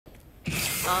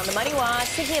On the Money Watch,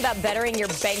 thinking about bettering your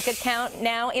bank account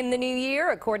now in the new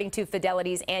year. According to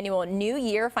Fidelity's annual New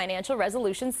Year Financial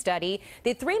Resolution Study,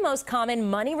 the three most common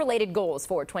money-related goals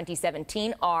for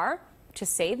 2017 are to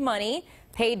save money,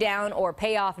 pay down or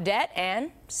pay off debt, and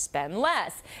spend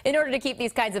less. In order to keep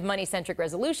these kinds of money-centric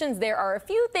resolutions, there are a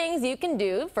few things you can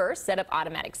do. First, set up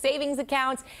automatic savings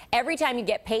accounts. Every time you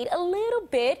get paid, a little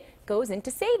bit goes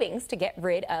into savings to get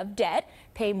rid of debt.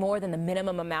 Pay more than the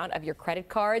minimum amount of your credit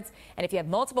cards. And if you have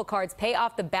multiple cards, pay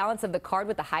off the balance of the card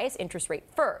with the highest interest rate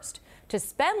first. To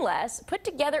spend less, put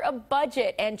together a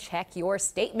budget and check your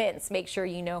statements. Make sure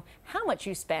you know how much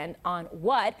you spend on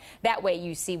what. That way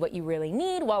you see what you really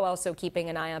need while also keeping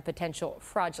an eye on potential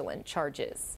fraudulent charges.